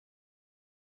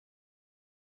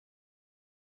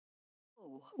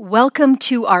Welcome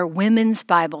to our Women's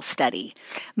Bible Study.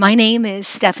 My name is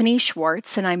Stephanie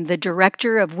Schwartz, and I'm the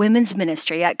Director of Women's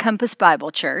Ministry at Compass Bible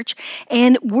Church,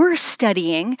 and we're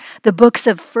studying the books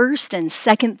of 1st and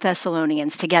 2nd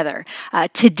Thessalonians together.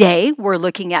 Today, we're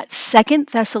looking at 2nd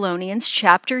Thessalonians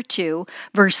chapter 2,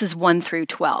 verses 1 through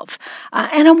 12.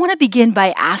 And I want to begin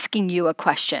by asking you a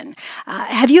question.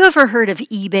 Have you ever heard of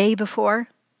eBay before?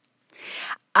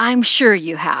 I'm sure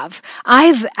you have.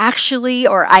 I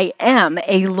am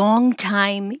a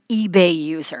longtime eBay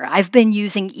user. I've been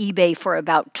using eBay for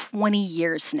about 20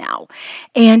 years now.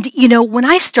 And, when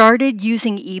I started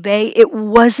using eBay, it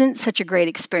wasn't such a great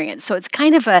experience. So it's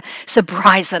kind of a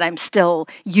surprise that I'm still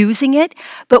using it.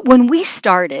 But when we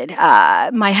started,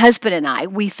 my husband and I,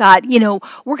 we thought,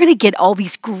 we're going to get all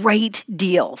these great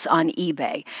deals on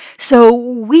eBay. So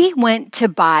we went to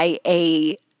buy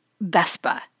a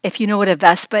Vespa. If you know what a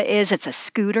Vespa is, it's a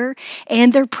scooter,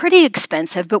 and they're pretty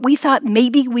expensive, but we thought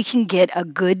maybe we can get a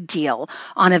good deal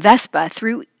on a Vespa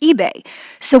through eBay.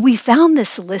 So we found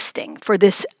this listing for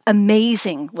this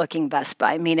amazing looking Vespa.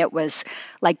 I mean, it was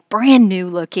like brand new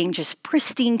looking, just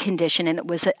pristine condition, and it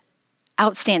was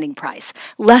outstanding price,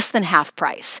 less than half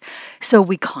price. So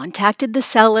we contacted the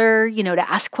seller,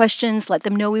 to ask questions, let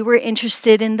them know we were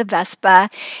interested in the Vespa.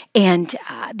 And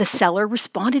the seller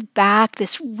responded back,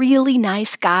 this really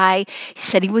nice guy. He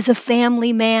said he was a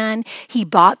family man. He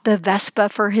bought the Vespa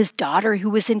for his daughter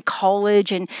who was in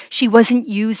college and she wasn't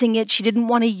using it. She didn't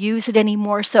want to use it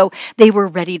anymore. So they were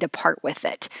ready to part with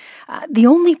it. The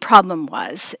only problem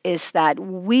is that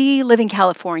we live in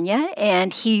California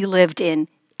and he lived in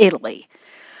Italy.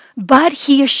 But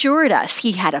he assured us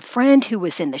he had a friend who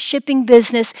was in the shipping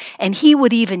business and he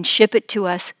would even ship it to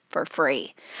us for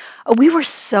free. We were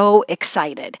so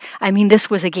excited. I mean, this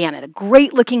was, again, a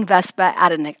great looking Vespa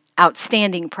at an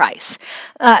outstanding price.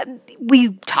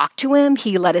 We talked to him.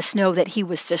 He let us know that he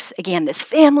was just, again, this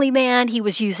family man. He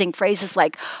was using phrases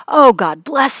like, "Oh, God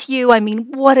bless you." I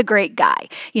mean, what a great guy.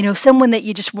 Someone that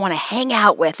you just want to hang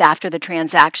out with after the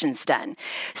transaction's done.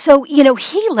 So,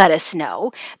 he let us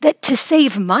know that to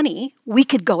save money, we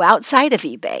could go outside of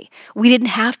eBay. We didn't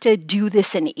have to do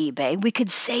this in eBay. We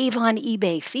could save on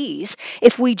eBay fees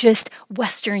if we just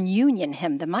Western Union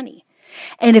him the money.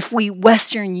 And if we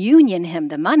Western Union him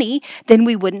the money, then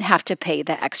we wouldn't have to pay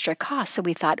the extra cost. So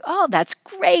we thought, oh, that's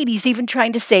great. He's even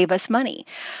trying to save us money.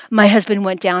 My husband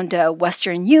went down to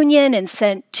Western Union and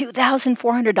sent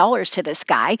 $2,400 to this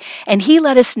guy. And he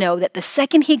let us know that the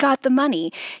second he got the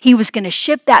money, he was going to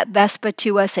ship that Vespa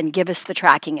to us and give us the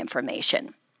tracking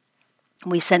information.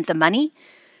 We sent the money.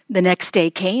 The next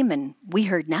day came and we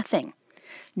heard nothing.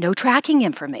 No tracking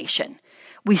information.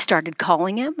 We started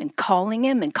calling him and calling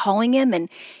him and calling him, and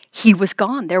he was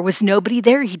gone. There was nobody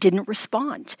there. He didn't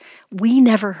respond. We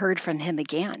never heard from him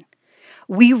again.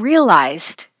 We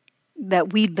realized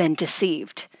that we'd been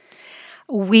deceived.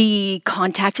 We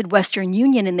contacted Western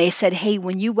Union, and they said, hey,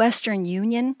 when you Western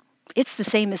Union, it's the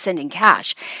same as sending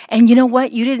cash. And you know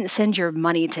what? You didn't send your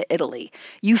money to Italy.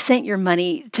 You sent your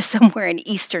money to somewhere in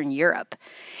Eastern Europe.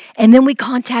 And then we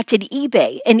contacted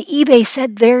eBay, and eBay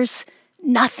said there's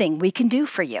nothing we can do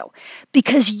for you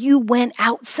because you went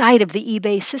outside of the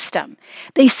eBay system.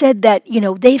 They said that,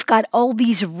 they've got all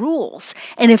these rules,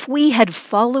 and if we had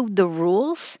followed the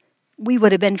rules, we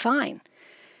would have been fine.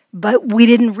 But we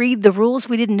didn't read the rules,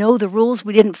 we didn't know the rules,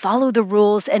 we didn't follow the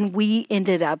rules, and we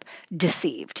ended up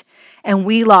deceived. And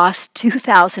we lost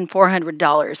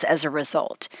 $2,400 as a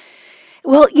result.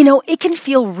 Well, it can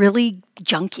feel really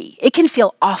junky. It can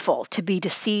feel awful to be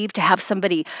deceived, to have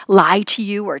somebody lie to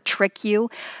you or trick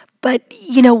you. But,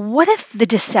 what if the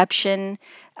deception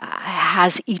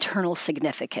has eternal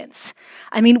significance?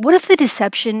 I mean, what if the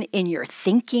deception in your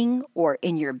thinking or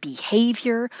in your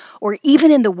behavior or even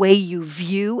in the way you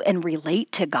view and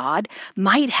relate to God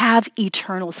might have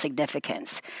eternal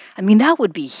significance? I mean, that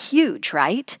would be huge,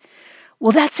 right?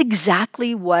 Well, that's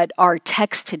exactly what our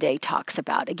text today talks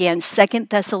about. Again, 2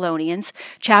 Thessalonians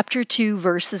chapter 2,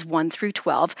 verses 1 through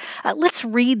 12. Let's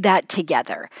read that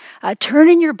together. Turn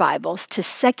in your Bibles to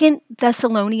 2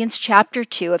 Thessalonians chapter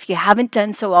 2, if you haven't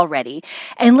done so already,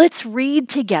 and let's read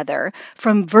together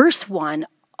from verse 1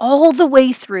 all the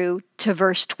way through to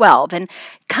verse 12 and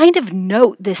kind of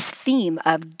note this theme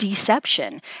of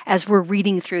deception as we're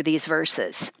reading through these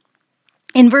verses.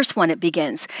 In verse 1, it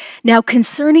begins, "Now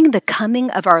concerning the coming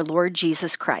of our Lord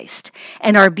Jesus Christ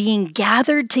and our being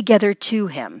gathered together to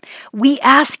him, we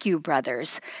ask you,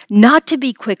 brothers, not to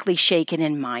be quickly shaken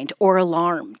in mind or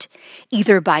alarmed,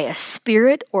 either by a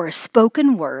spirit or a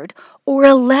spoken word or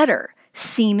a letter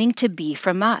seeming to be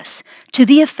from us, to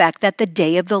the effect that the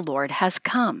day of the Lord has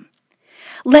come.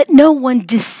 Let no one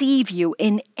deceive you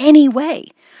in any way,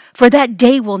 for that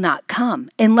day will not come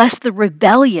unless the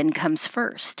rebellion comes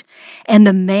first, and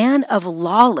the man of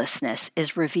lawlessness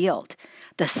is revealed,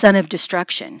 the son of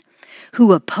destruction,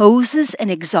 who opposes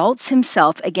and exalts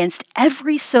himself against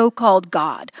every so-called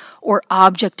God or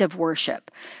object of worship,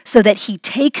 so that he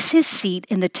takes his seat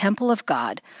in the temple of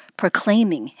God,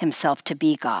 proclaiming himself to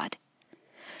be God.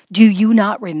 Do you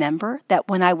not remember that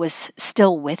when I was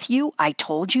still with you, I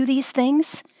told you these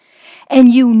things?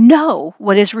 And you know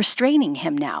what is restraining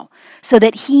him now, so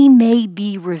that he may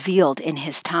be revealed in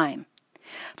his time.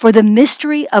 For the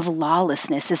mystery of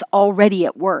lawlessness is already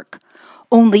at work.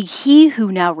 Only he who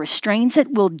now restrains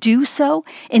it will do so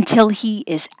until he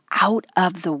is out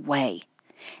of the way.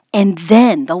 And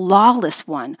then the lawless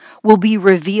one will be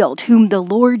revealed, whom the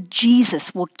Lord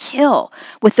Jesus will kill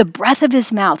with the breath of his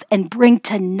mouth and bring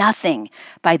to nothing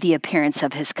by the appearance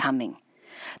of his coming.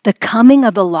 The coming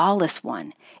of the lawless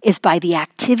one is by the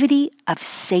activity of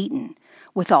Satan,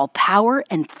 with all power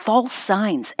and false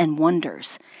signs and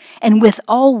wonders, and with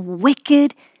all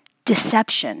wicked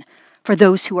deception for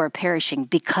those who are perishing,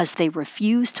 because they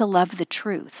refuse to love the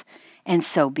truth and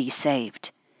so be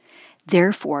saved.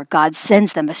 Therefore, God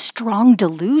sends them a strong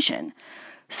delusion,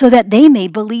 so that they may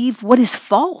believe what is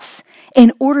false,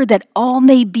 in order that all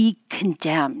may be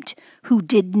condemned who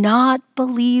did not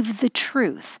believe the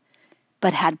truth,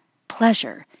 but had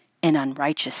pleasure in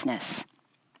unrighteousness.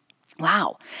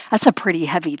 Wow, that's a pretty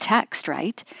heavy text,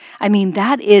 right? I mean,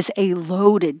 that is a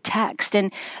loaded text.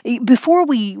 And before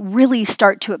we really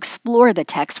start to explore the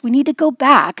text, we need to go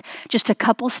back just a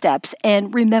couple steps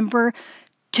and remember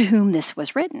to whom this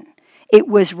was written. It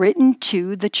was written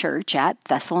to the church at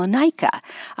Thessalonica.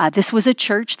 This was a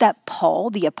church that Paul,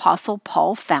 the Apostle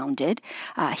Paul, founded.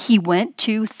 He went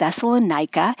to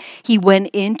Thessalonica. He went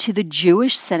into the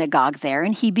Jewish synagogue there,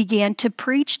 and he began to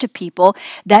preach to people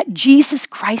that Jesus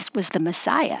Christ was the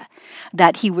Messiah,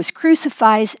 that he was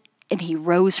crucified and he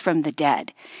rose from the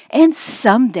dead. And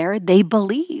some there, they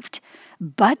believed.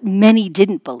 But many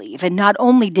didn't believe. And not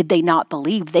only did they not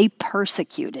believe, they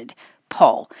persecuted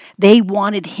Paul. They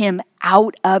wanted him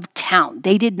out of town.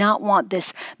 They did not want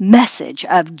this message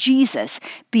of Jesus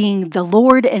being the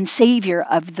Lord and Savior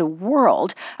of the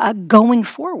world going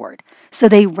forward. So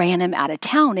they ran him out of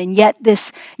town. And yet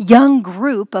this young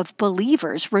group of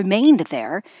believers remained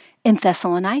there in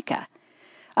Thessalonica.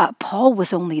 Paul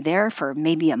was only there for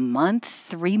maybe a month,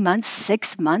 3 months,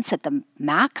 6 months at the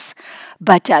max.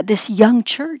 But this young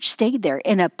church stayed there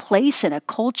in a place, in a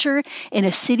culture, in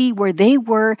a city where they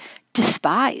were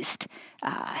despised,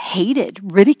 hated,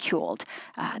 ridiculed.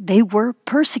 They were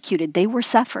persecuted. They were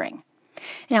suffering.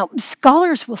 Now,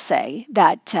 scholars will say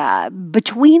that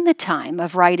between the time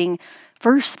of writing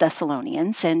 1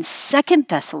 Thessalonians and 2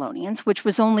 Thessalonians, which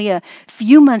was only a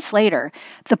few months later,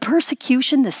 the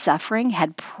persecution, the suffering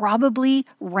had probably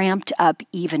ramped up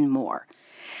even more.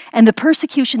 And the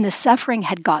persecution, the suffering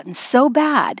had gotten so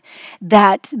bad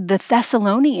that the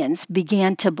Thessalonians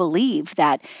began to believe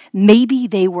that maybe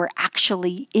they were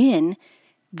actually in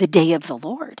the day of the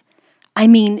Lord. I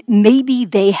mean, maybe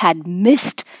they had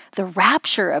missed the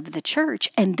rapture of the church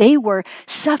and they were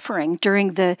suffering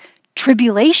during the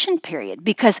tribulation period,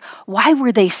 because why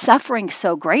were they suffering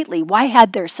so greatly? Why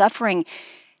had their suffering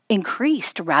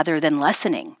increased rather than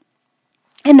lessening?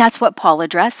 And that's what Paul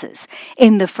addresses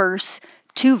in the first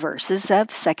 2 verses of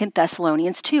 2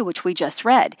 Thessalonians 2, which we just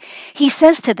read. He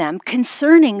says to them,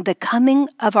 concerning the coming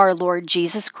of our Lord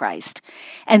Jesus Christ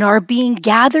and our being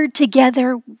gathered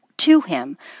together to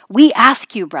him, we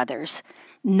ask you, brothers,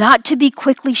 not to be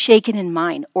quickly shaken in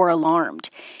mind or alarmed,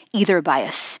 either by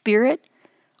a spirit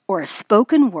or a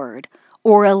spoken word,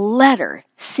 or a letter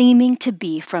seeming to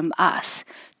be from us,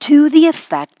 to the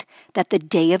effect that the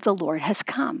day of the Lord has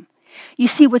come. You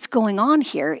see, what's going on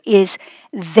here is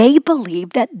they believe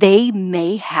that they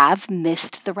may have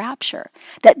missed the rapture,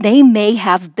 that they may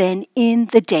have been in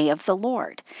the day of the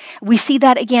Lord. We see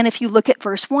that again if you look at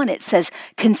verse 1. It says,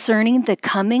 concerning the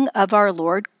coming of our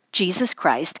Lord Jesus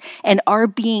Christ and our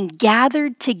being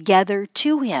gathered together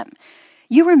to him.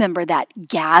 You remember that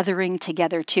gathering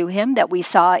together to him that we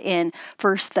saw in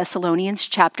 1 Thessalonians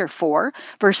chapter 4,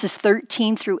 verses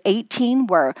 13 through 18,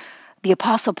 where the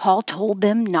Apostle Paul told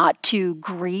them not to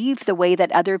grieve the way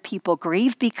that other people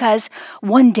grieve, because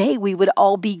one day we would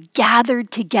all be gathered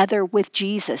together with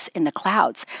Jesus in the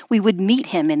clouds. We would meet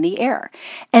him in the air.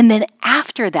 And then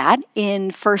after that, in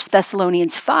 1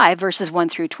 Thessalonians 5, verses 1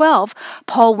 through 12,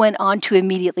 Paul went on to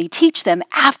immediately teach them,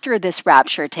 after this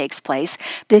rapture takes place,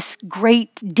 this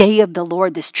great day of the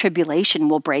Lord, this tribulation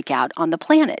will break out on the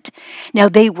planet. Now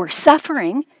they were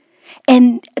suffering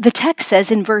And the text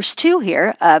says in verse 2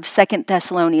 here of 2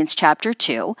 Thessalonians chapter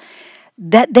 2,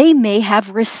 that they may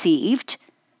have received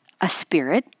a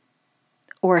spirit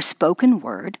or a spoken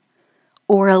word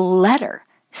or a letter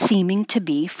seeming to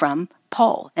be from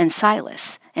Paul and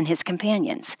Silas and his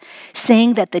companions,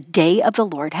 saying that the day of the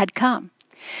Lord had come.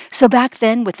 So back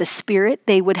then with the Spirit,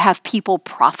 they would have people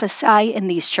prophesy in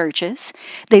these churches.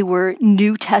 They were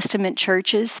New Testament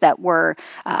churches that were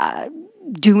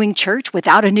doing church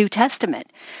without a New Testament.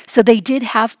 So they did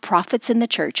have prophets in the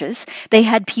churches. They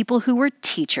had people who were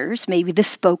teachers, maybe the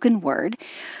spoken word.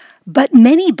 But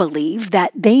many believe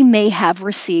that they may have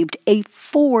received a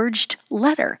forged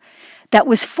letter that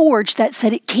was forged that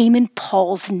said it came in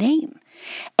Paul's name.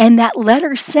 And that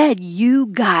letter said, you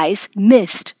guys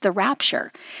missed the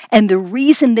rapture. And the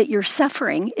reason that you're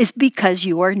suffering is because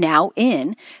you are now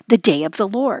in the day of the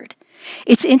Lord.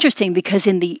 It's interesting because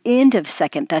in the end of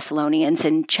 2 Thessalonians,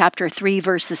 in chapter 3,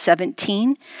 verses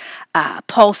 17,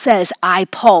 Paul says, I,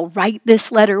 Paul, write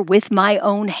this letter with my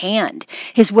own hand.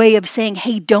 His way of saying,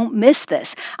 hey, don't miss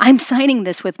this. I'm signing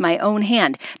this with my own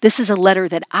hand. This is a letter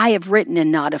that I have written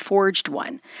and not a forged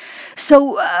one.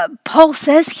 So Paul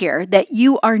says here that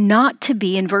you are not to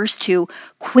be, in verse 2,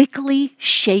 quickly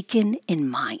shaken in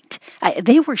mind.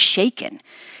 They were shaken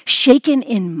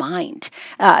in mind.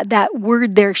 That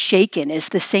word there, shaken, is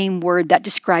the same word that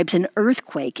describes an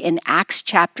earthquake in Acts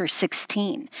chapter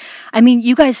 16. I mean,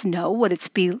 you guys know what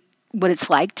it's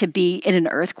like to be in an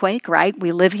earthquake, right?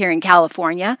 We live here in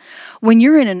California. When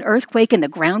you're in an earthquake and the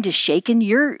ground is shaken,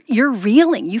 you're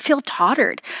reeling. You feel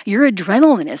tottered. Your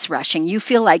adrenaline is rushing. You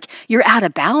feel like you're out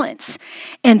of balance.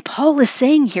 And Paul is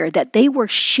saying here that they were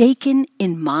shaken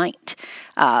in mind.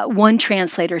 One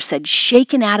translator said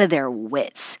shaken out of their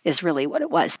wits is really what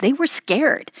it was. They were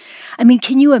scared. I mean,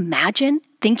 can you imagine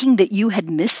thinking that you had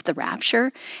missed the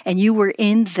rapture and you were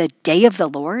in the day of the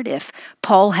Lord if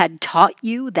Paul had taught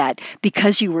you that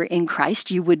because you were in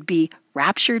Christ, you would be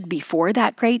raptured before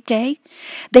that great day?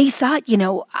 They thought,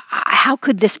 how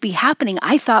could this be happening?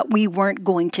 I thought we weren't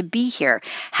going to be here.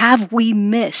 Have we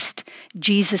missed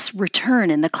Jesus' return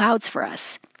in the clouds for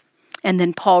us? And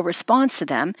then Paul responds to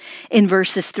them in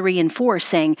verses 3 and 4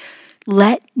 saying,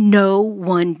 let no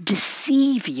one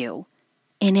deceive you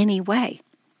in any way.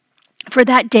 For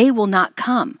that day will not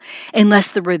come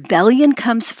unless the rebellion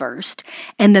comes first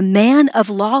and the man of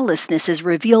lawlessness is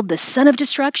revealed, the son of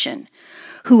destruction,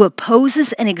 who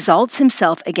opposes and exalts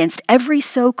himself against every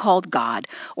so-called God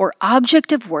or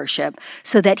object of worship,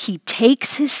 so that he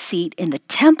takes his seat in the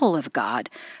temple of God,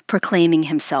 proclaiming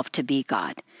himself to be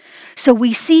God. So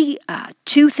we see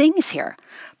two things here.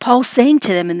 Paul's saying to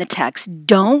them in the text,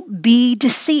 don't be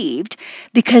deceived,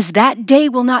 because that day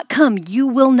will not come. You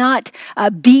will not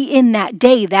be in that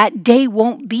day. That day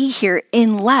won't be here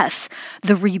unless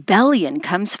the rebellion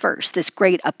comes first. This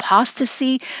great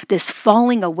apostasy, this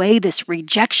falling away, this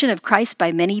rejection of Christ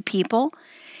by many people.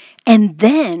 And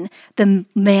then the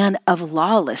man of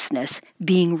lawlessness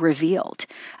being revealed.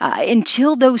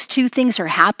 Until those two things are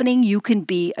happening, you can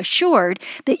be assured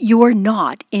that you are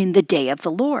not in the day of the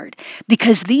Lord,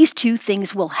 because these two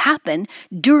things will happen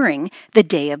during the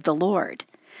day of the Lord.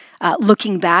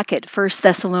 Looking back at 1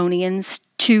 Thessalonians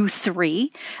 2:3,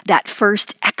 that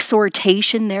first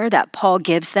exhortation there that Paul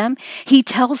gives them, he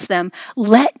tells them,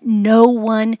 let no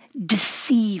one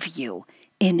deceive you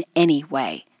in any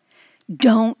way.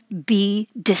 Don't be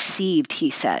deceived, he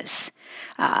says.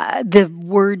 The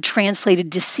word translated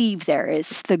deceive there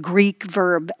is the Greek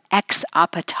verb ex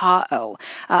apatao.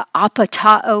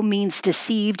 Apatao means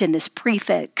deceived, and this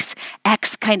prefix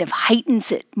ex kind of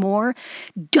heightens it more.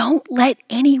 Don't let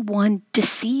anyone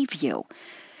deceive you.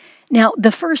 Now,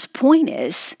 the first point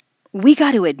is we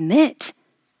got to admit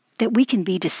that we can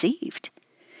be deceived.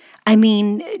 I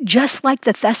mean, just like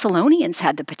the Thessalonians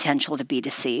had the potential to be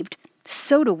deceived,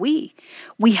 so do we.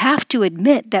 We have to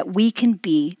admit that we can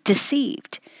be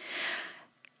deceived.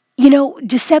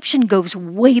 Deception goes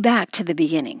way back to the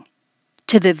beginning,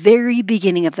 to the very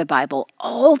beginning of the Bible,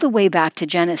 all the way back to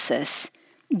Genesis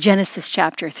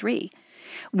chapter 3,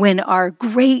 when our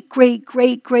great, great,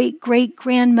 great, great, great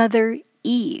grandmother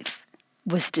Eve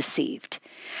was deceived.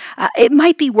 It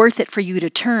might be worth it for you to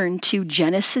turn to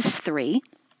Genesis 3.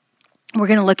 We're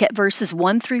going to look at verses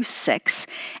 1 through 6,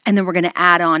 and then we're going to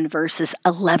add on verses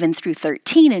 11 through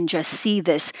 13 and just see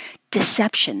this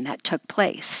deception that took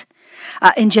place.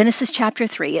 In Genesis chapter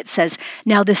 3, it says,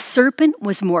 now the serpent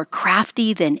was more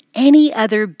crafty than any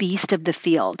other beast of the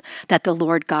field that the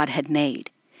Lord God had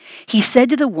made. He said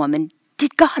to the woman,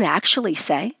 did God actually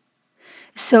say?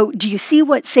 So do you see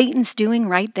what Satan's doing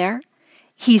right there?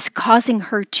 He's causing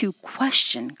her to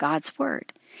question God's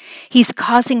word. He's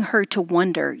causing her to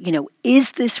wonder,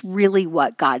 is this really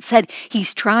what God said?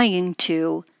 He's trying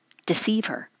to deceive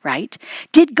her, right?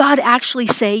 Did God actually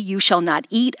say, you shall not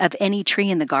eat of any tree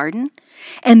in the garden?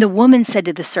 And the woman said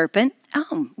to the serpent,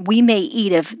 we may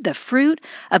eat of the fruit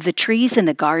of the trees in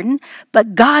the garden,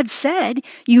 but God said,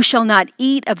 you shall not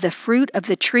eat of the fruit of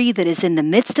the tree that is in the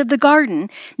midst of the garden,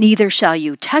 neither shall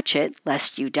you touch it,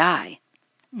 lest you die.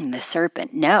 And the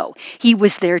serpent, no, he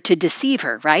was there to deceive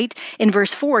her, right? In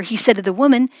verse 4, he said to the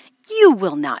woman, you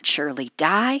will not surely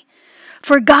die.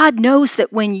 For God knows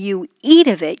that when you eat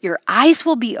of it, your eyes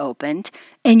will be opened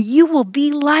and you will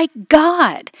be like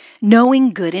God,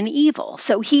 knowing good and evil.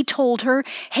 So he told her,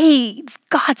 hey,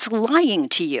 God's lying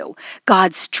to you.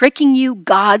 God's tricking you.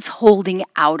 God's holding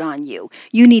out on you.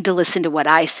 You need to listen to what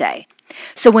I say.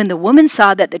 So when the woman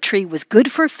saw that the tree was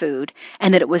good for food,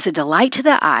 and that it was a delight to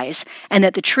the eyes, and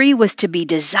that the tree was to be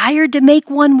desired to make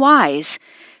one wise,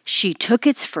 she took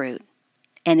its fruit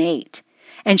and ate.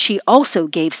 And she also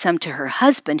gave some to her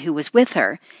husband who was with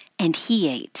her, and he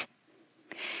ate.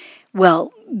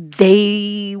 Well,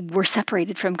 they were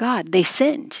separated from God. They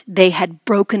sinned. They had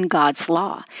broken God's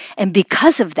law. And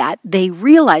because of that, they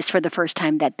realized for the first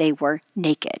time that they were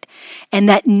naked. And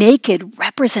that naked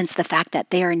represents the fact that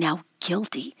they are now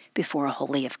guilty before a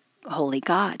holy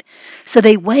God. So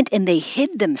they went and they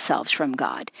hid themselves from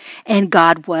God. And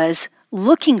God was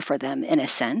looking for them in a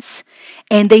sense.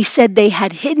 And they said they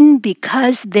had hidden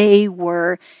because they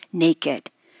were naked.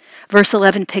 Verse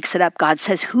 11 picks it up. God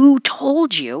says, who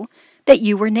told you that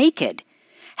you were naked?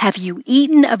 Have you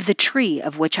eaten of the tree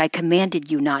of which I commanded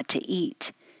you not to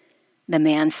eat? The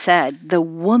man said, the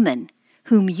woman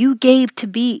whom you gave to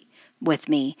be with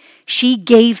me, she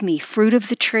gave me fruit of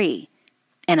the tree,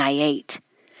 and I ate.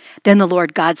 Then the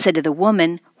Lord God said to the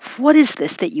woman, what is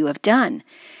this that you have done?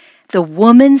 The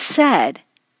woman said,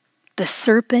 the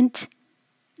serpent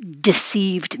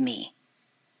deceived me,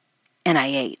 and I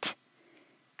ate.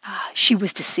 She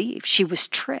was deceived. She was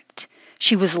tricked.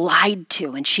 She was lied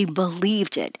to, and she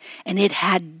believed it, and it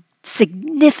had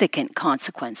significant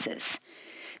consequences.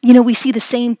 We see the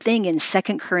same thing in 2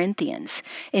 Corinthians.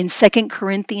 In 2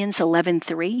 Corinthians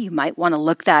 11:3, you might want to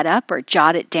look that up or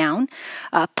jot it down.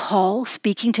 Paul,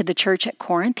 speaking to the church at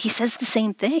Corinth, he says the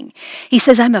same thing. He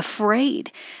says, I'm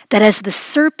afraid that as the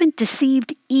serpent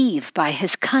deceived Eve by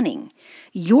his cunning,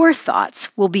 your thoughts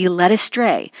will be led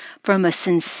astray from a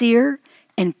sincere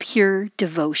and pure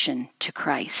devotion to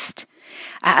Christ.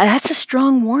 That's a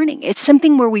strong warning. It's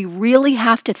something where we really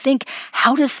have to think,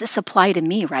 how does this apply to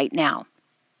me right now?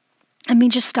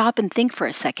 Just stop and think for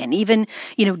a second. Even,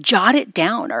 jot it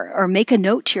down or make a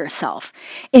note to yourself.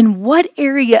 In what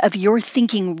area of your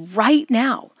thinking right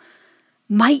now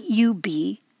might you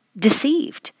be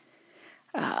deceived?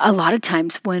 A lot of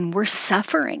times when we're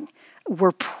suffering,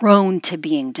 we're prone to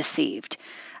being deceived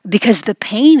because the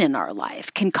pain in our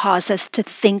life can cause us to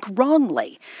think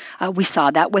wrongly. We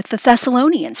saw that with the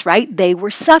Thessalonians, right? They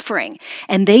were suffering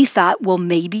and they thought, well,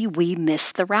 maybe we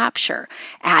missed the rapture.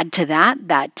 Add to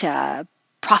that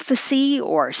prophecy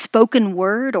or spoken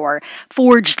word or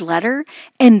forged letter,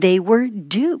 and they were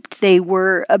duped. They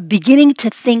were beginning to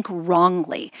think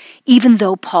wrongly, even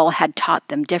though Paul had taught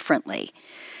them differently.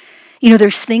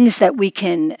 There's things that we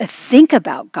can think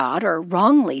about God or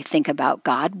wrongly think about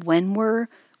God when we're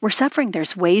suffering.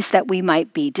 There's ways that we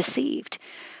might be deceived.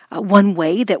 One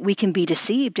way that we can be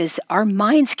deceived is our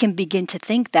minds can begin to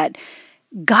think that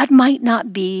God might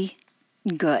not be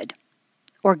good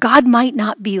or God might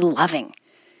not be loving.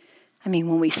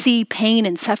 When we see pain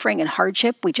and suffering and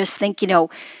hardship, we just think,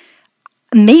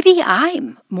 maybe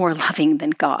I'm more loving than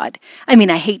God. I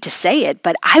hate to say it,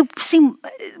 but I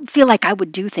feel like I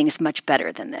would do things much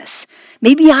better than this.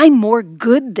 Maybe I'm more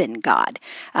good than God.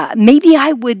 Maybe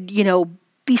I would,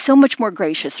 be so much more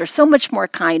gracious or so much more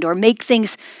kind or make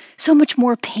things so much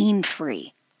more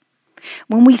pain-free.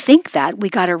 When we think that, we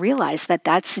got to realize that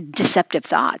that's deceptive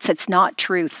thoughts. It's not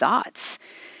true thoughts.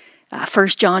 1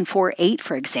 John 4:8,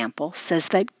 for example, says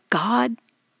that God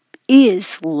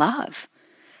is love.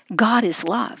 God is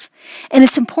love. And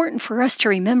it's important for us to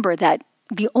remember that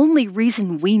the only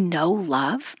reason we know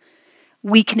love,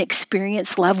 we can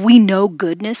experience love, we know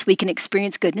goodness, we can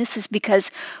experience goodness is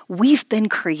because we've been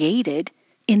created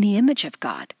in the image of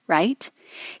God, right?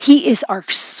 He is our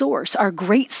source, our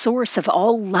great source of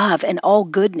all love and all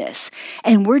goodness.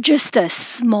 And we're just a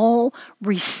small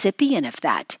recipient of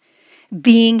that,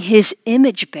 being his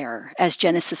image bearer, as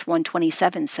Genesis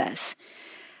 1:27 says.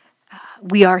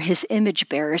 We are his image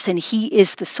bearers, and he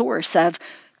is the source of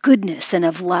goodness and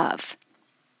of love.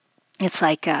 It's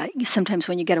like sometimes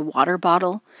when you get a water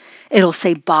bottle, it'll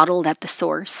say bottled at the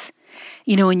source.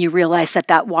 And you realize that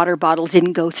that water bottle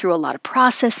didn't go through a lot of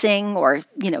processing, or,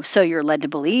 so you're led to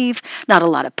believe, not a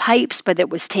lot of pipes, but it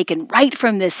was taken right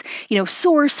from this,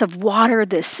 source of water,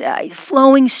 this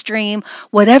flowing stream,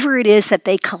 whatever it is that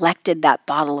they collected that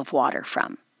bottle of water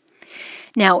from.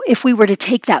 Now, if we were to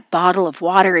take that bottle of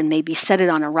water and maybe set it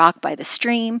on a rock by the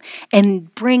stream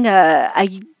and bring a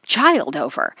child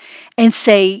over and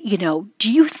say, do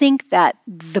you think that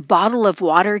the bottle of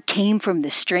water came from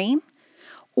the stream?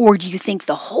 Or do you think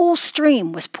the whole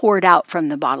stream was poured out from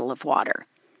the bottle of water?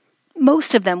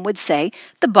 Most of them would say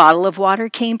the bottle of water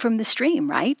came from the stream,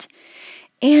 right?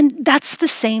 And that's the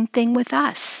same thing with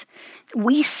us.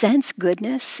 We sense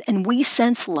goodness and we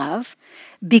sense love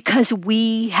because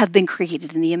we have been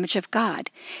created in the image of God.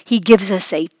 He gives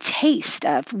us a taste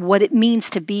of what it means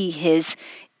to be His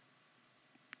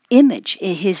image,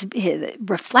 his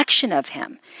reflection of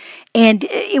Him. And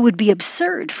it would be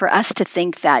absurd for us to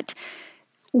think that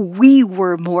we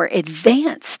were more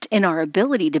advanced in our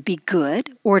ability to be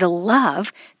good or to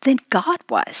love than God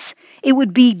was. It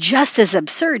would be just as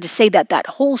absurd to say that that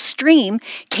whole stream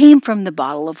came from the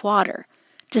bottle of water.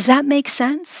 Does that make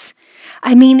sense?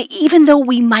 I mean, even though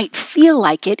we might feel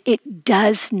like it, it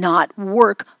does not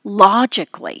work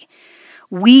logically.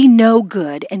 We know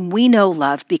good and we know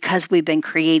love because we've been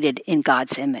created in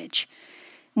God's image.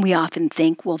 We often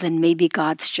think, well, then maybe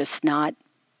God's just not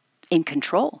in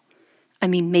control. I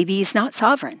mean, maybe He's not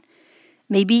sovereign.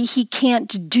 Maybe He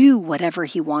can't do whatever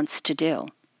He wants to do.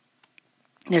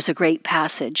 There's a great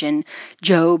passage in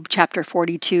Job chapter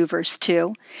 42, verse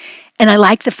 2. And I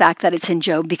like the fact that it's in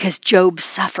Job because Job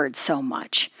suffered so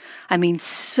much. I mean,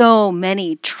 so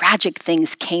many tragic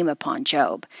things came upon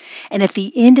Job. And at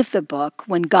the end of the book,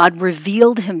 when God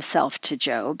revealed Himself to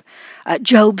Job,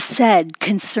 Job said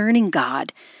concerning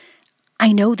God,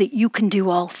 I know that you can do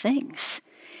all things,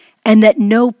 and that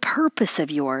no purpose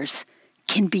of yours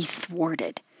can be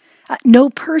thwarted. No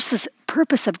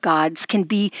purpose of God's can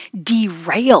be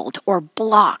derailed or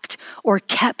blocked or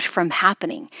kept from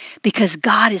happening because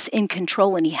God is in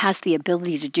control and He has the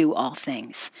ability to do all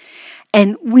things.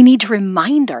 And we need to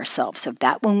remind ourselves of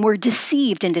that when we're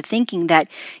deceived into thinking that,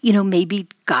 maybe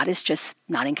God is just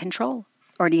not in control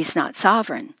or He's not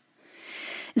sovereign.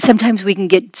 And sometimes we can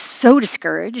get so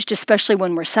discouraged, especially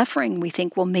when we're suffering, we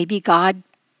think, well, maybe God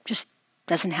just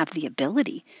doesn't have the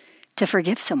ability to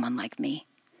forgive someone like me.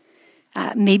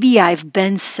 Maybe I've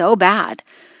been so bad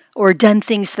or done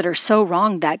things that are so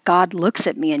wrong that God looks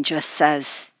at me and just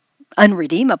says,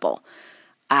 unredeemable.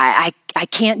 I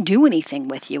can't do anything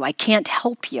with you. I can't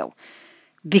help you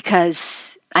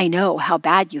because I know how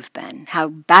bad you've been, how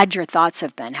bad your thoughts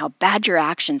have been, how bad your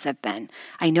actions have been.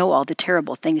 I know all the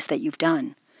terrible things that you've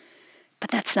done. But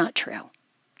that's not true.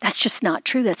 That's just not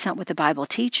true. That's not what the Bible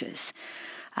teaches.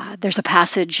 There's a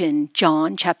passage in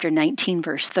John chapter 19,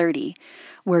 verse 30,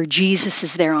 where Jesus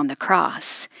is there on the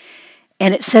cross.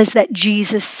 And it says that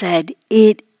Jesus said,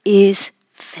 it is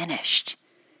finished.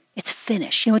 It's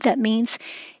finished. You know what that means?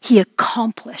 He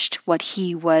accomplished what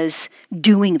He was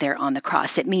doing there on the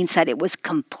cross. It means that it was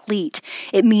complete.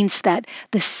 It means that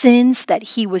the sins that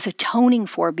He was atoning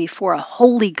for before a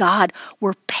holy God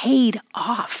were paid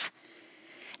off.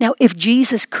 Now, if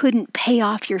Jesus couldn't pay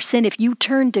off your sin, if you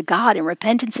turned to God in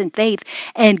repentance and faith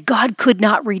and God could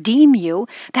not redeem you,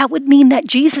 that would mean that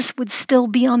Jesus would still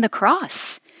be on the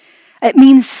cross. It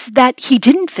means that He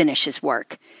didn't finish His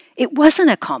work. It wasn't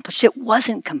accomplished. It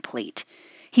wasn't complete.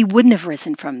 He wouldn't have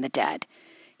risen from the dead.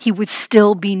 He would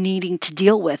still be needing to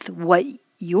deal with what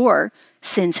your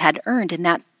sins had earned, and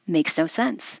that makes no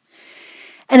sense.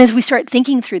 And as we start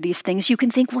thinking through these things, you can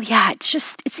think, well, yeah,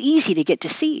 it's easy to get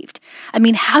deceived. I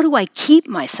mean, how do I keep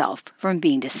myself from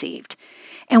being deceived?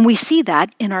 And we see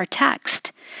that in our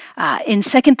text. In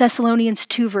 2 Thessalonians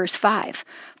 2, verse 5,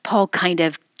 Paul kind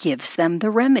of gives them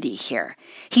the remedy here.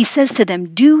 He says to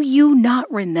them, do you not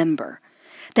remember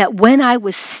that when I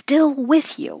was still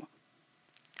with you,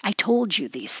 I told you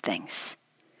these things?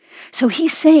 So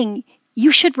he's saying,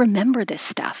 you should remember this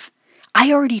stuff.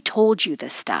 I already told you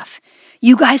this stuff.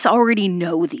 You guys already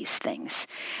know these things.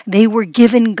 They were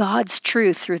given God's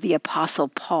truth through the Apostle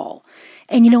Paul.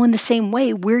 And in the same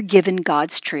way, we're given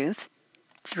God's truth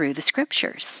through the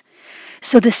Scriptures.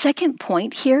 So the second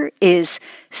point here is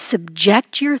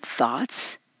subject your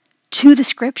thoughts to the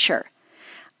Scripture.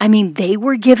 I mean, they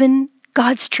were given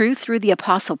God's truth through the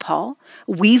Apostle Paul.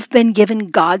 We've been given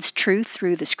God's truth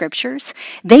through the Scriptures.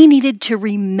 They needed to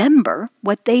remember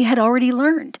what they had already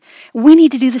learned. We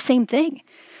need to do the same thing.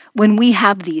 When we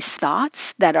have these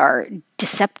thoughts that are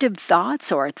deceptive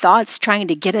thoughts or thoughts trying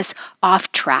to get us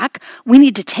off track, we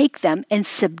need to take them and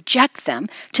subject them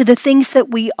to the things that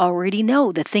we already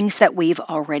know, the things that we've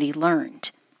already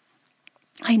learned.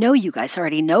 I know you guys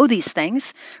already know these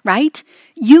things, right?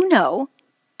 You know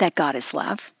that God is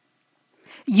love.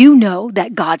 You know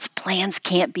that God's plans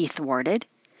can't be thwarted.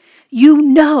 You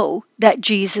know that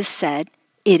Jesus said,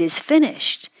 "It is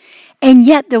finished." And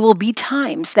yet there will be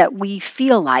times that we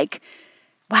feel like,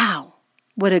 wow,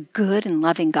 would a good and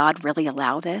loving God really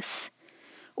allow this?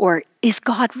 Or is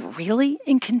God really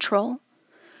in control?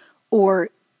 Or,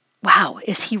 wow,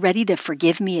 is he ready to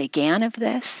forgive me again of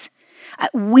this?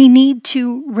 We need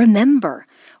to remember.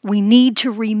 We need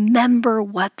to remember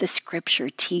what the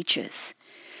scripture teaches.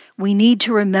 We need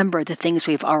to remember the things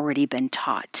we've already been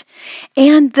taught.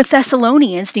 And the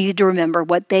Thessalonians needed to remember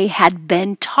what they had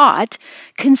been taught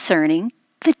concerning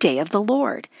the day of the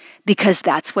Lord, because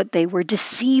that's what they were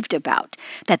deceived about,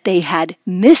 that they had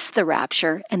missed the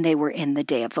rapture and they were in the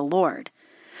day of the Lord.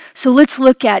 So let's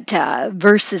look at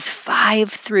verses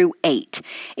 5 through 8.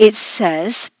 It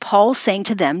says, Paul saying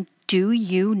to them, "Do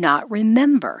you not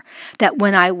remember that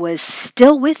when I was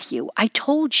still with you, I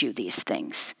told you these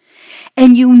things?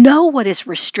 And you know what is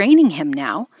restraining him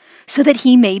now, so that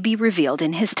he may be revealed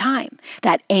in his time."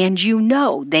 And you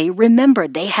know, they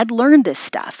remembered, they had learned this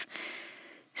stuff.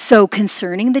 So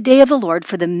concerning the day of the Lord,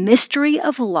 for the mystery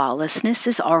of lawlessness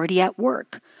is already at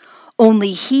work.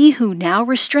 Only he who now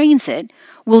restrains it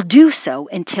will do so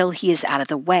until he is out of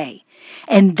the way.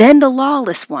 And then the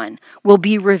lawless one will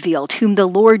be revealed, whom the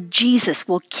Lord Jesus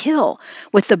will kill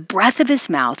with the breath of his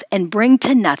mouth and bring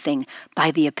to nothing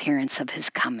by the appearance of his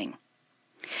coming.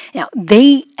 Now,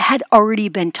 they had already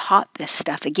been taught this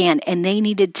stuff again, and they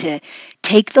needed to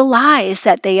take the lies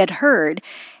that they had heard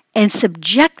and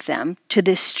subject them to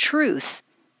this truth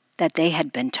that they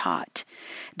had been taught.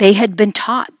 They had been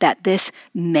taught that this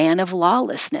man of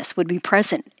lawlessness would be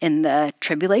present in the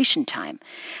tribulation time,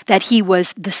 that he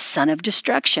was the son of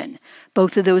destruction.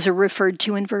 Both of those are referred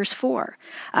to in verse 4.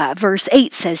 Verse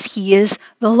 8 says he is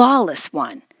the lawless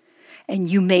one. And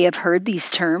you may have heard these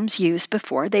terms used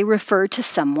before. They refer to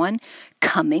someone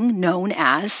coming known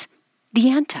as the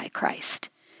Antichrist.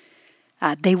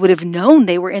 They would have known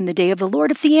they were in the day of the Lord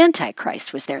if the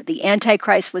Antichrist was there. The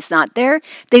Antichrist was not there.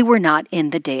 They were not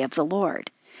in the day of the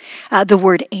Lord. The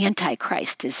word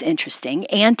Antichrist is interesting.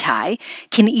 Anti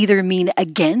can either mean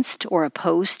against or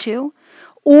opposed to,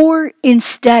 or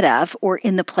instead of or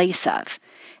in the place of.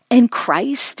 And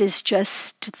Christ is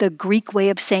just the Greek way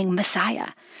of saying Messiah.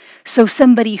 So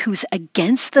somebody who's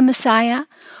against the Messiah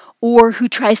or who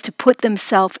tries to put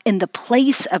themselves in the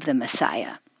place of the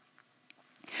Messiah.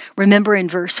 Remember in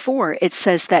verse 4, it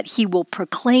says that he will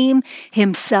proclaim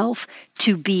himself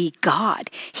to be God.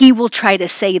 He will try to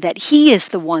say that he is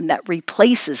the one that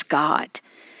replaces God.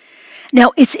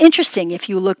 Now, it's interesting if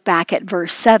you look back at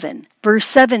verse 7. Verse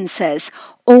 7 says,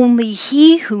 "Only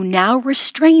he who now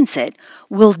restrains it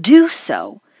will do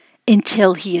so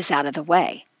until he is out of the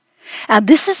way."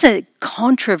 This is a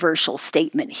controversial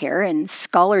statement here, and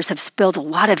scholars have spilled a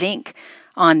lot of ink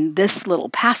on this little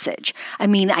passage. I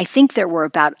mean, I think there were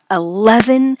about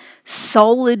 11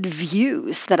 solid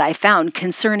views that I found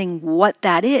concerning what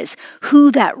that is,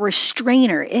 who that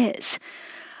restrainer is.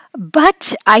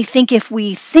 But I think if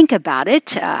we think about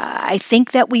it, I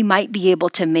think that we might be able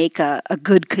to make a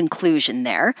good conclusion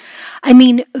there. I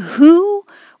mean, who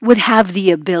would have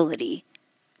the ability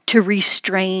to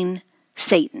restrain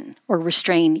Satan or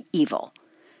restrain evil?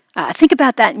 Think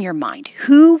about that in your mind.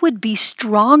 Who would be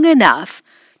strong enough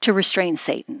to restrain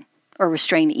Satan or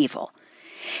restrain evil?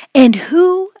 And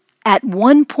who at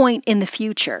one point in the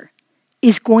future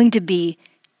is going to be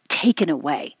taken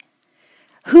away?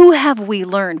 Who have we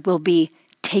learned will be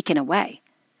taken away?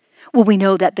 Well, we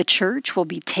know that the church will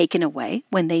be taken away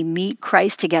when they meet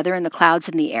Christ together in the clouds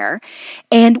in the air.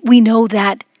 And we know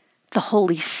that the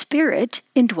Holy Spirit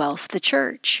indwells the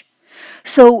church.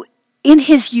 So in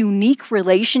his unique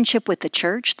relationship with the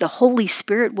church, the Holy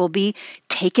Spirit will be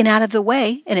taken out of the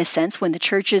way, in a sense, when the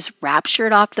church is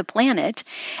raptured off the planet.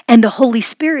 And the Holy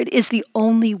Spirit is the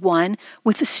only one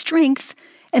with the strength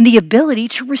and the ability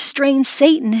to restrain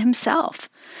Satan himself.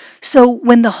 So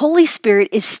when the Holy Spirit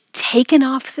is taken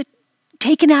out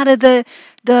of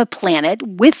the planet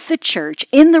with the church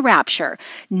in the rapture,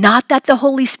 not that the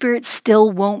Holy Spirit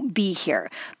still won't be here,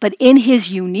 but in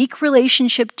his unique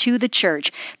relationship to the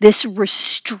church, this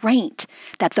restraint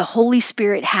that the Holy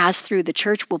Spirit has through the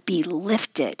church will be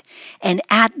lifted. And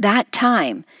at that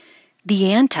time,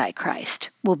 the Antichrist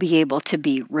will be able to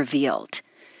be revealed.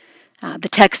 The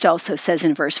text also says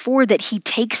in verse 4 that he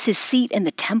takes his seat in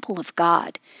the temple of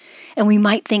God. And we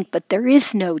might think, but there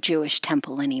is no Jewish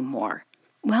temple anymore.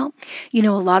 Well, a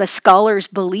lot of scholars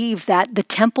believe that the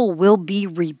temple will be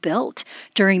rebuilt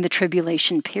during the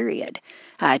tribulation period.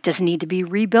 It doesn't need to be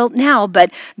rebuilt now,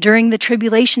 but during the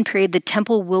tribulation period, the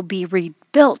temple will be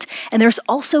rebuilt. And there's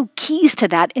also keys to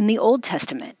that in the Old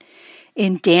Testament.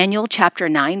 In Daniel chapter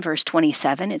 9, verse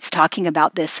 27, it's talking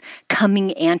about this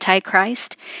coming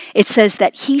Antichrist. It says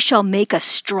that he shall make a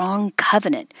strong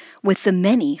covenant with the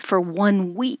many for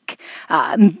 1 week.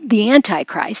 The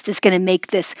Antichrist is going to make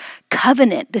this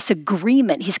covenant, this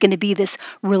agreement. He's going to be this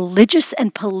religious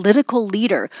and political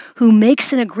leader who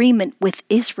makes an agreement with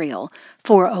Israel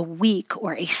for a week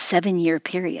or a 7-year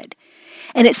period.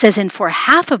 And it says, and for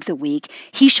half of the week,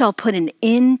 he shall put an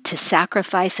end to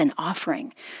sacrifice and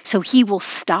offering. So he will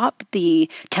stop the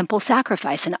temple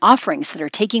sacrifice and offerings that are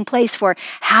taking place for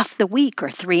half the week or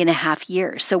 3.5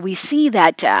 years. So we see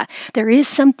that there is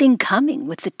something coming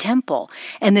with the temple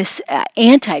and this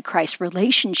Antichrist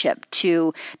relationship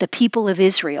to the people of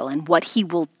Israel and what he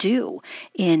will do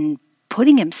in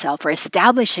putting himself or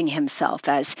establishing himself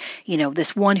as,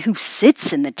 this one who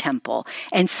sits in the temple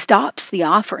and stops the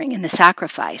offering and the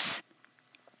sacrifice.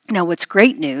 Now, what's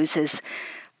great news is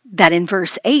that in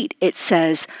verse 8, it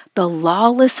says, the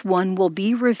lawless one will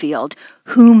be revealed,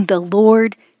 whom the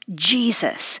Lord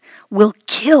Jesus will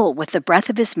kill with the breath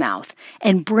of his mouth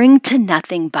and bring to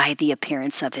nothing by the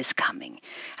appearance of his coming.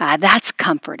 That's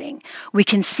comforting. We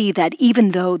can see that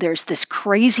even though there's this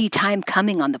crazy time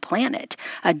coming on the planet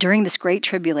during this great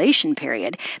tribulation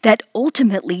period, that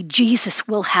ultimately Jesus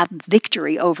will have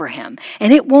victory over him.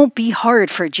 And it won't be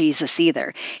hard for Jesus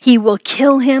either. He will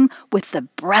kill him with the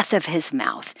breath of his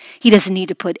mouth. He doesn't need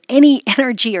to put any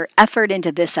energy or effort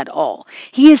into this at all.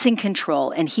 He is in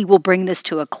control, and he will bring this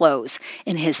to a close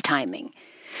in his timing.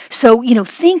 So,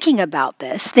 thinking about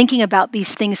this, thinking about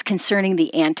these things concerning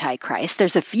the Antichrist,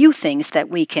 there's a few things that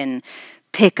we can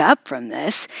pick up from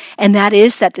this, and that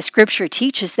is that the scripture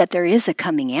teaches that there is a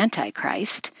coming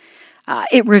Antichrist.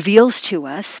 It reveals to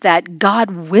us that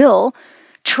God will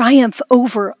triumph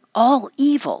over all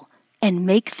evil and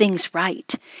make things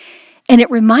right. And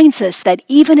it reminds us that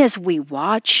even as we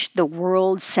watch the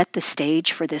world set the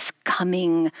stage for this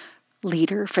coming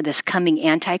leader, for this coming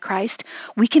Antichrist,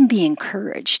 we can be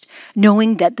encouraged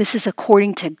knowing that this is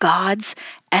according to God's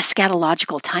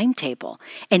eschatological timetable,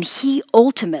 and he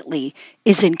ultimately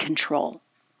is in control.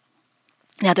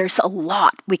 Now, there's a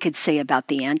lot we could say about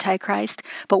the Antichrist,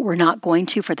 but we're not going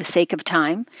to for the sake of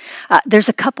time. There's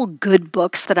a couple good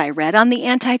books that I read on the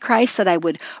Antichrist that I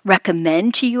would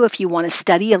recommend to you if you want to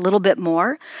study a little bit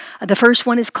more. The first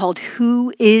one is called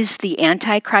Who is the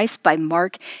Antichrist by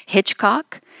Mark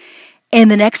Hitchcock. And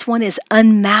the next one is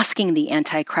Unmasking the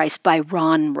Antichrist by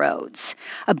Ron Rhodes.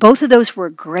 Both of those were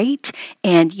great.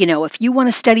 And, if you want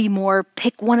to study more,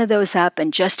 pick one of those up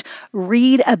and just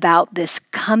read about this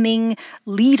coming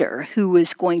leader who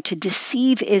is going to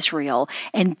deceive Israel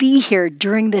and be here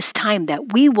during this time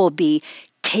that we will be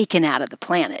taken out of the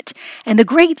planet. And the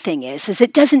great thing is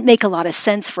it doesn't make a lot of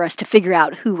sense for us to figure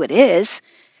out who it is,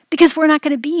 because we're not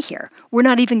going to be here. We're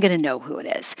not even going to know who it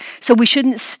is. So we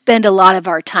shouldn't spend a lot of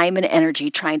our time and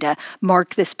energy trying to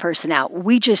mark this person out.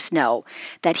 We just know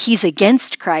that he's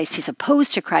against Christ, he's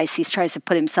opposed to Christ, he tries to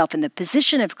put himself in the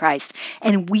position of Christ,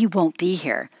 and we won't be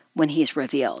here when he's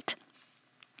revealed.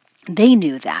 They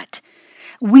knew that.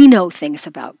 We know things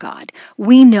about God.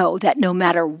 We know that no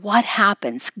matter what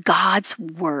happens, God's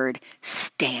word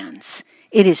stands.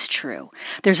 It is true.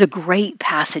 There's a great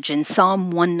passage in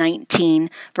Psalm 119,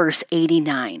 verse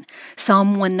 89.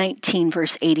 Psalm 119,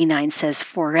 verse 89 says,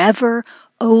 "Forever,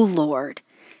 O Lord,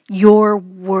 your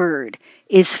word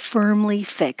is firmly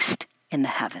fixed in the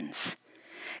heavens."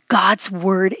 God's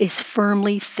word is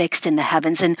firmly fixed in the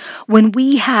heavens. And when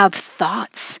we have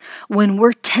thoughts, when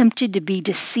we're tempted to be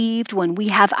deceived, when we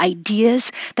have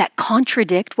ideas that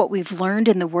contradict what we've learned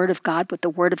in the word of God, what the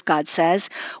word of God says,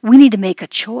 we need to make a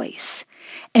choice.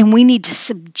 And we need to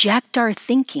subject our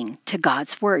thinking to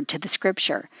God's word, to the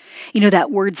scripture.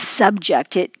 That word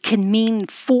subject, it can mean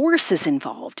force is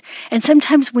involved. And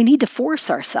sometimes we need to force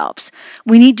ourselves.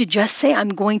 We need to just say, I'm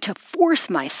going to force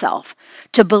myself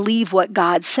to believe what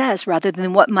God says rather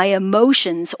than what my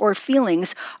emotions or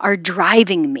feelings are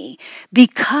driving me,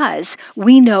 because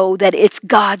we know that it's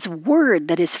God's word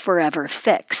that is forever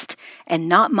fixed and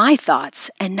not my thoughts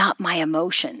and not my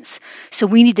emotions. So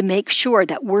we need to make sure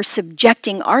that we're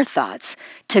subjecting our thoughts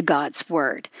to God's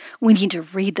word. We need to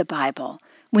read the Bible.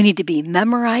 We need to be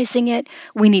memorizing it.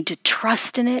 We need to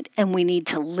trust in it, and we need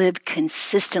to live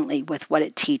consistently with what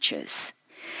it teaches.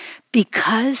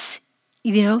 Because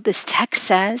You know, this text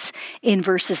says in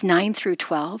verses 9 through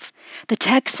 12, the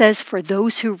text says for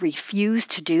those who refuse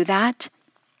to do that,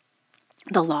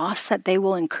 the loss that they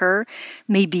will incur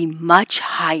may be much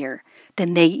higher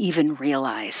than they even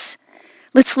realize.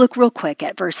 Let's look real quick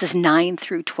at verses 9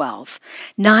 through 12.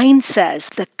 9 says,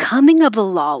 the coming of the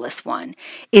lawless one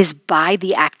is by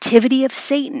the activity of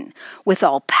Satan with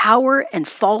all power and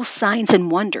false signs and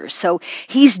wonders. So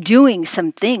he's doing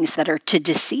some things that are to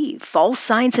deceive, false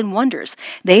signs and wonders.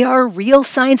 They are real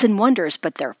signs and wonders,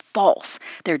 but they're false.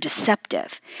 They're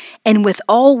deceptive. And with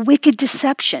all wicked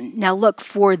deception. Now look,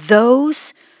 for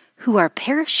those who are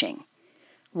perishing.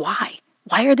 Why?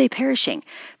 Why are they perishing?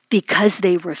 Because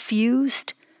they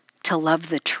refused to love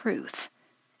the truth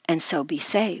and so be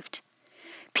saved.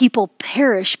 People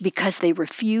perish because they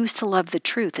refuse to love the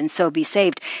truth and so be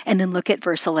saved. And then look at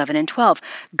verse 11 and 12.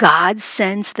 God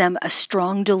sends them a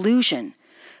strong delusion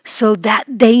so that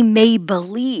they may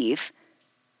believe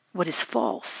what is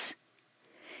false,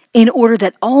 in order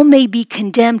that all may be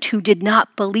condemned who did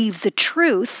not believe the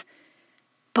truth.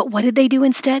 But what did they do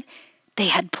instead? They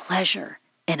had pleasure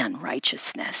in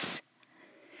unrighteousness.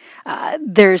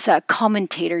 There's a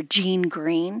commentator, Gene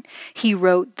Green. He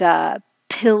wrote the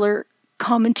Pillar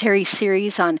commentary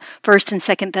series on 1st and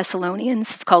 2nd Thessalonians.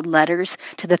 It's called Letters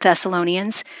to the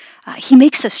Thessalonians. He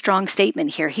makes a strong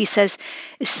statement here. He says,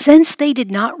 since they did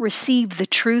not receive the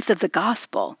truth of the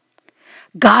gospel,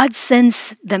 God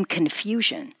sends them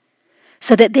confusion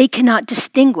so that they cannot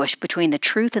distinguish between the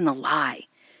truth and the lie.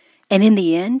 And in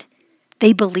the end,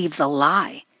 they believe the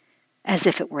lie as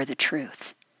if it were the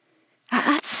truth.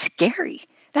 That's scary.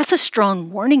 That's a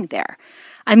strong warning there.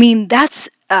 I mean, that's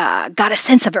got a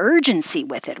sense of urgency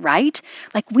with it, right?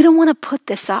 Like, we don't want to put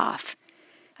this off.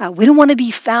 We don't want to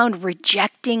be found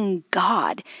rejecting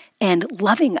God and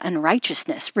loving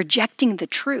unrighteousness, rejecting the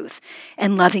truth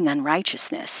and loving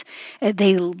unrighteousness.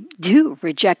 They do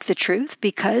reject the truth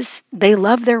because they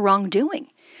love their wrongdoing.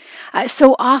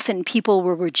 So often people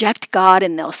will reject God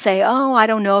and they'll say, oh, I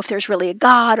don't know if there's really a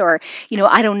God, or,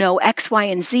 I don't know X, Y,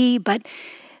 and Z, but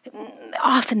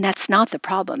often that's not the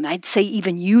problem. I'd say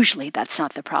even usually that's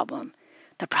not the problem.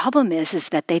 The problem is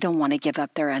that they don't want to give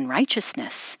up their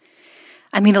unrighteousness.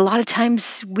 I mean, a lot of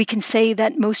times we can say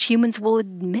that most humans will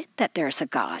admit that there's a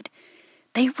God.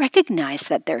 They recognize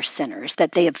that they're sinners,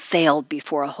 that they have failed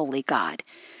before a holy God.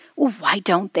 Well, why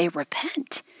don't they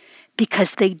repent?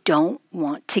 Because they don't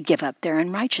want to give up their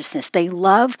unrighteousness. They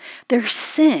love their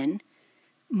sin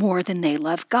more than they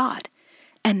love God.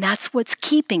 And that's what's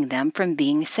keeping them from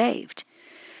being saved.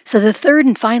 So the third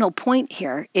and final point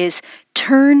here is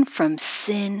turn from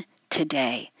sin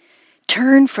today.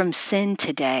 Turn from sin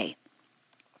today.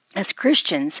 As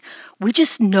Christians, we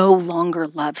just no longer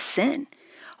love sin.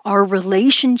 Our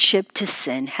relationship to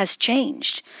sin has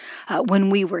changed. When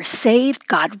we were saved,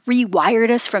 God rewired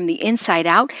us from the inside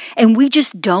out, and we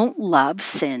just don't love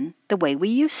sin the way we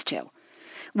used to.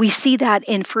 We see that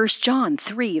in 1 John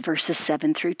 3, verses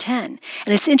 7 through 10.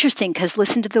 And it's interesting because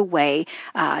listen to the way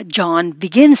John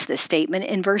begins this statement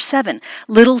in verse 7.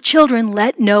 Little children,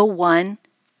 let no one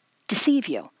deceive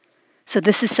you. So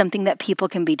this is something that people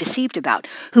can be deceived about.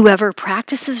 Whoever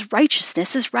practices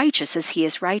righteousness is righteous as he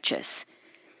is righteous.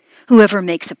 Whoever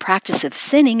makes a practice of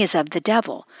sinning is of the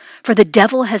devil, for the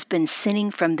devil has been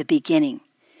sinning from the beginning.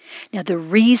 Now the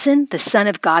reason the Son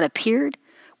of God appeared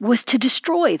was to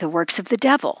destroy the works of the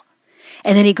devil.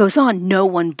 And then he goes on, no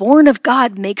one born of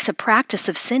God makes a practice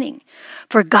of sinning,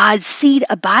 for God's seed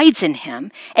abides in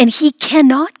him, and he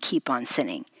cannot keep on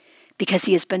sinning, because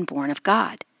he has been born of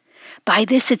God. By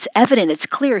this it's evident, it's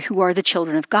clear who are the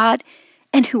children of God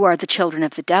and who are the children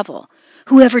of the devil.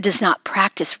 Whoever does not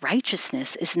practice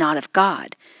righteousness is not of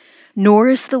God, nor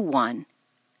is the one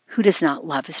who does not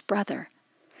love his brother.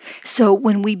 So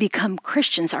when we become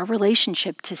Christians, our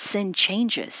relationship to sin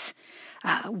changes.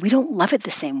 We don't love it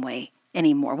the same way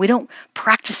anymore. We don't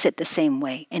practice it the same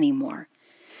way anymore.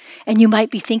 And you might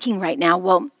be thinking right now,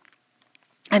 well,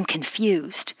 I'm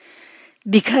confused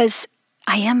because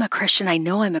I am a Christian. I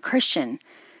know I'm a Christian,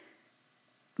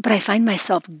 but I find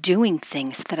myself doing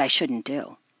things that I shouldn't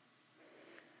do.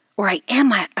 Or I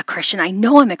am a Christian. I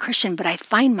know I'm a Christian, but I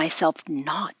find myself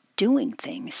not doing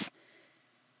things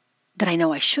that I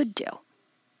know I should do.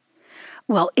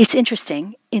 Well, it's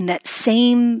interesting, in that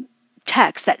same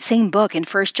text, that same book in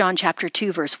 1 John chapter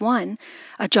 2, verse 1,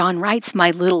 John writes,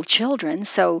 my little children,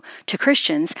 so to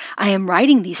Christians, I am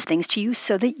writing these things to you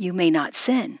so that you may not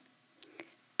sin.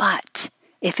 But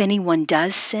if anyone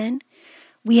does sin,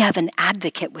 we have an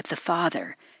advocate with the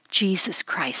Father, Jesus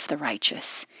Christ the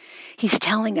righteous. He's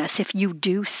telling us if you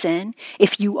do sin,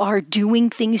 if you are doing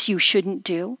things you shouldn't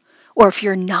do, or if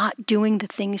you're not doing the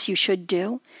things you should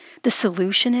do, the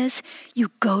solution is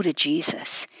you go to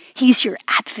Jesus. He's your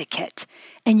advocate,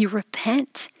 and you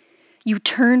repent. You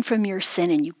turn from your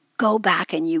sin and you go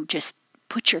back and you just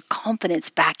put your confidence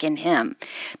back in him.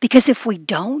 Because if we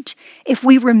don't, if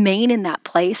we remain in that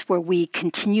place where we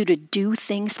continue to do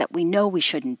things that we know we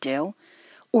shouldn't do,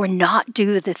 or not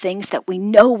do the things that we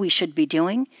know we should be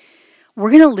doing, we're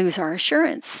going to lose our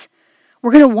assurance.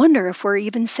 We're going to wonder if we're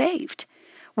even saved.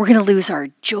 We're going to lose our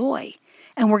joy,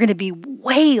 and we're going to be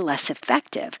way less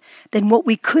effective than what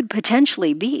we could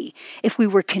potentially be if we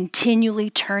were continually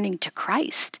turning to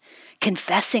Christ,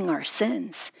 confessing our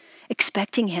sins,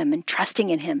 expecting him and trusting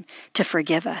in him to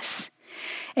forgive us.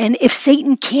 And if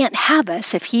Satan can't have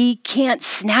us, if he can't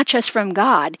snatch us from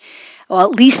God, well,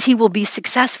 at least he will be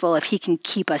successful if he can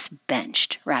keep us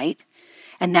benched, right?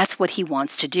 And that's what he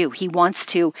wants to do. He wants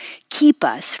to keep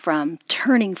us from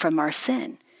turning from our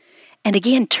sin. And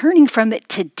again, turning from it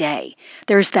today.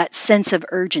 There's that sense of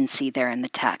urgency there in the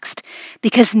text,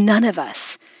 because none of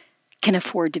us can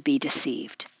afford to be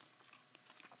deceived.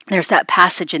 There's that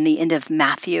passage in the end of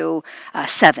Matthew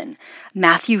 7.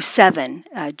 Matthew 7,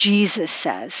 Jesus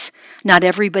says, "Not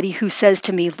everybody who says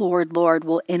to me, 'Lord, Lord,'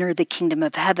 will enter the kingdom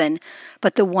of heaven,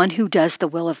 but the one who does the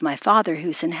will of my Father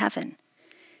who's in heaven."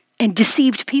 And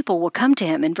deceived people will come to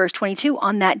him. In verse 22,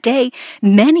 on that day,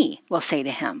 many will say to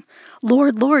him,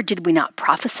 "Lord, Lord, did we not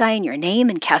prophesy in your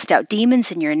name and cast out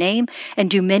demons in your name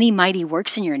and do many mighty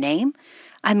works in your name?"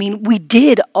 I mean, we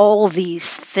did all these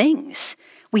things.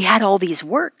 We had all these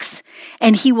works.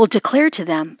 And he will declare to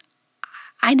them,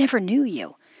 "I never knew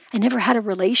you. I never had a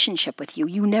relationship with you.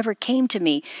 You never came to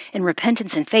me in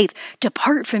repentance and faith.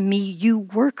 Depart from me, you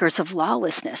workers of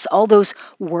lawlessness." All those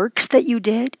works that you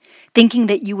did, thinking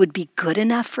that you would be good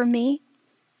enough for me,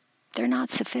 they're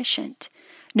not sufficient.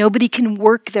 Nobody can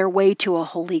work their way to a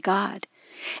holy God.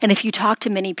 And if you talk to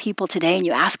many people today and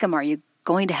you ask them, "Are you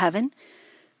going to heaven?"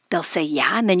 They'll say,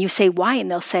 "Yeah." And then you say, "Why?" And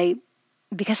they'll say,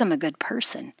 "Because I'm a good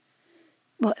person."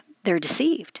 Well, they're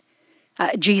deceived.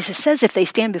 Jesus says if they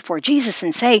stand before Jesus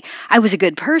and say, "I was a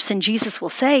good person," Jesus will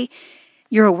say,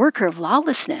 "You're a worker of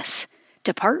lawlessness.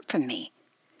 Depart from me."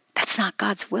 That's not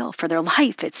God's will for their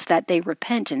life. It's that they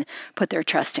repent and put their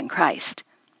trust in Christ.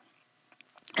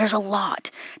 There's a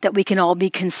lot that we can all be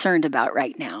concerned about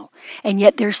right now. And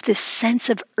yet there's this sense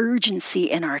of urgency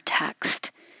in our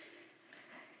text.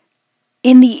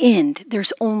 In the end,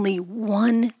 there's only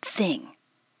one thing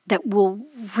that will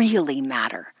really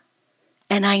matter.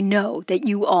 And I know that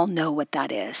you all know what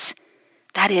that is.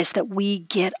 That is that we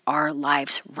get our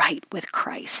lives right with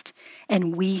Christ,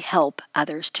 and we help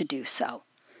others to do so.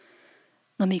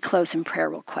 Let me close in prayer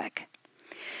real quick.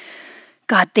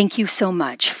 God, thank you so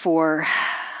much for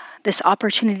this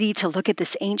opportunity to look at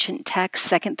this ancient text,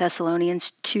 2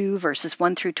 Thessalonians 2, verses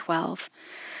 1 through 12.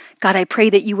 God, I pray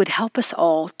that you would help us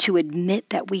all to admit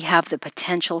that we have the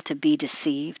potential to be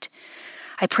deceived.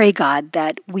 I pray, God,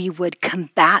 that we would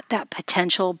combat that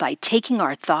potential by taking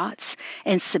our thoughts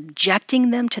and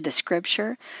subjecting them to the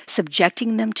Scripture,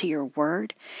 subjecting them to your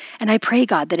word. And I pray,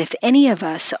 God, that if any of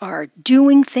us are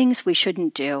doing things we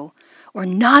shouldn't do or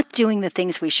not doing the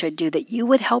things we should do, that you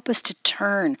would help us to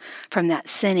turn from that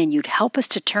sin and you'd help us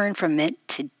to turn from it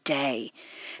today.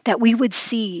 That we would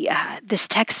see this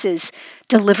text is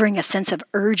delivering a sense of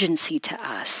urgency to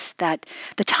us, that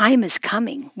the time is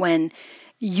coming when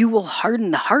you will harden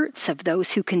the hearts of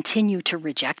those who continue to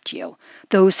reject you,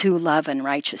 those who love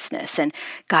unrighteousness. And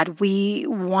God, we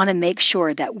want to make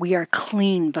sure that we are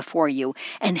clean before you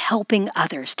and helping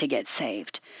others to get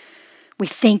saved. We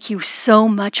thank you so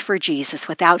much for Jesus.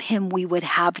 Without him, we would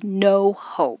have no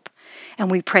hope.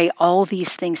 And we pray all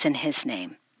these things in his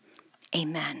name.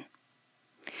 Amen.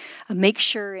 Make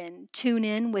sure and tune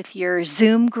in with your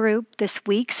Zoom group this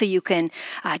week so you can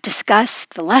discuss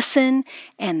the lesson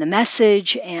and the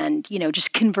message and,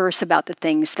 just converse about the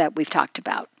things that we've talked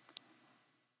about.